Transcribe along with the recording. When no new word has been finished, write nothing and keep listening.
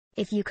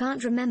If you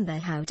can't remember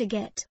how to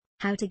get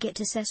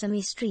to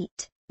Sesame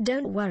Street,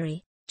 don't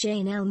worry,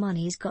 Janelle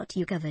Monáe's got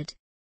you covered.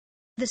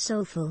 The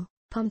soulful,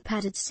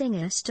 pomp-padded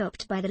singer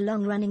stopped by the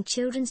long-running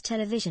children's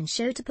television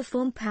show to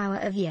perform Power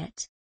of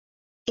Yet.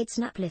 It's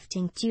an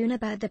uplifting tune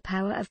about the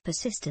power of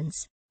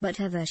persistence, but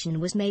her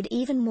version was made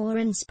even more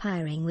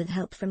inspiring with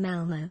help from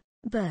Elmo,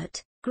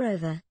 Bert,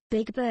 Grover,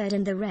 Big Bird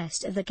and the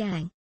rest of the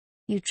gang.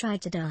 You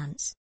tried to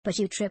dance, but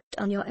you tripped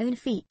on your own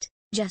feet.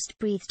 Just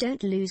breathe,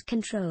 don't lose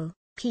control,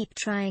 keep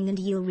trying and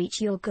you'll reach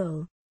your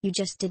goal. You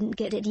just didn't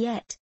get it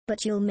yet,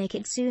 but you'll make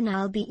it soon.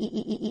 I'll be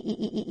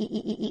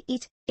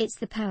it. It's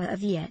the power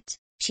of yet,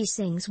 she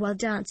sings while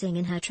dancing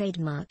in her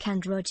trademark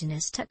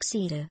androgynous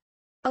tuxedo.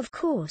 Of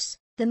course,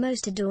 the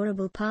most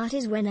adorable part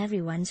is when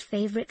everyone's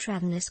favorite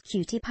ravenous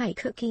cutie pie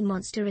Cookie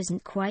Monster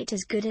isn't quite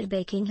as good at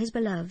baking his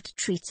beloved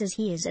treats as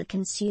he is at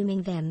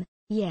consuming them,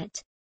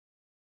 yet,